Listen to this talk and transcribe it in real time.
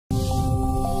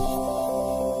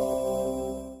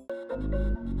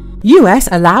US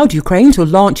allowed Ukraine to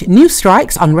launch new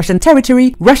strikes on Russian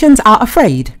territory. Russians are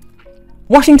afraid.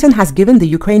 Washington has given the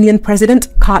Ukrainian president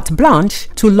carte blanche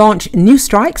to launch new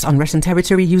strikes on Russian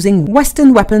territory using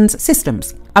Western weapons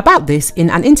systems. About this,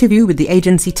 in an interview with the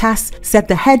agency TASS, said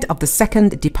the head of the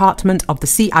second department of the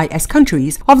CIS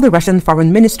countries of the Russian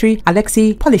Foreign Ministry,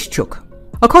 Alexey Polishchuk.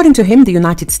 According to him, the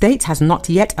United States has not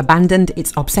yet abandoned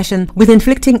its obsession with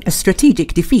inflicting a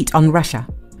strategic defeat on Russia.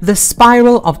 The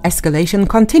spiral of escalation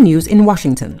continues in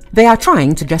Washington. They are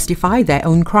trying to justify their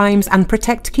own crimes and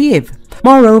protect Kiev.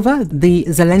 Moreover, the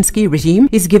Zelensky regime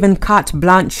is given carte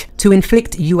blanche to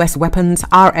inflict US weapons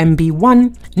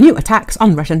RMB-1 new attacks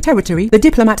on Russian territory, the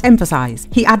diplomat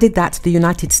emphasized. He added that the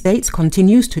United States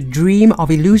continues to dream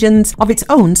of illusions of its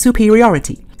own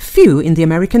superiority. Few in the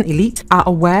American elite are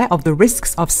aware of the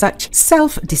risks of such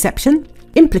self-deception,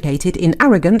 implicated in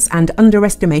arrogance and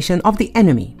underestimation of the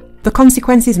enemy. The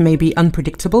consequences may be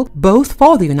unpredictable both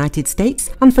for the United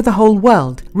States and for the whole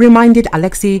world, reminded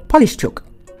Alexey Polishchuk.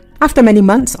 After many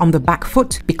months on the back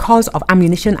foot because of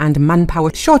ammunition and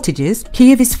manpower shortages,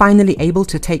 Kiev is finally able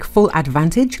to take full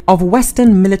advantage of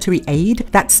Western military aid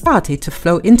that started to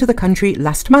flow into the country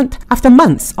last month after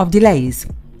months of delays.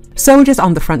 Soldiers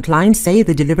on the front line say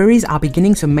the deliveries are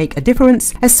beginning to make a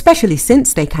difference, especially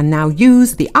since they can now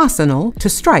use the arsenal to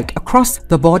strike across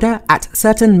the border at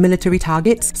certain military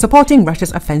targets, supporting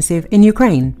Russia's offensive in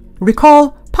Ukraine.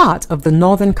 Recall, part of the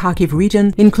northern Kharkiv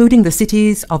region, including the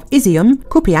cities of Izium,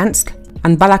 Kupiansk,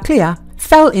 and Balaklia,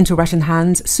 fell into Russian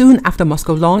hands soon after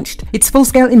Moscow launched its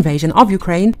full-scale invasion of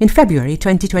Ukraine in February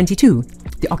 2022.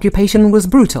 The occupation was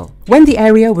brutal. When the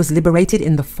area was liberated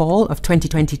in the fall of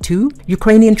 2022,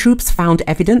 Ukrainian troops found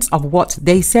evidence of what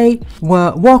they say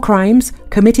were war crimes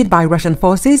committed by Russian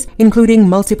forces, including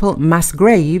multiple mass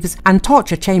graves and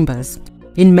torture chambers.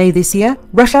 In May this year,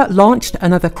 Russia launched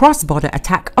another cross-border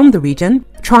attack on the region,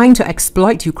 trying to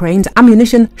exploit Ukraine's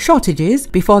ammunition shortages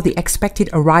before the expected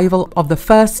arrival of the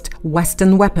first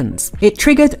Western weapons. It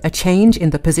triggered a change in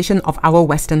the position of our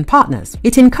Western partners.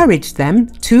 It encouraged them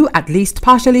to, at least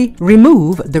partially,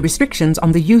 remove the restrictions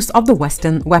on the use of the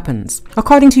Western weapons.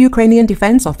 According to Ukrainian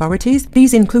defense authorities,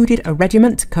 these included a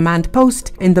regiment command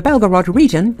post in the Belgorod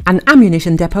region, an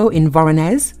ammunition depot in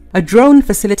Voronezh, a drone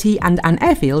facility and an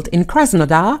airfield in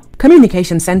Krasnodar,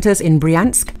 communication centers in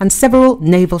Bryansk, and several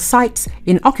naval sites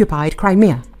in occupied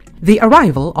Crimea. The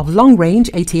arrival of long-range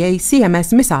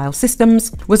ATA-CMS missile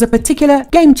systems was a particular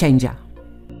game-changer.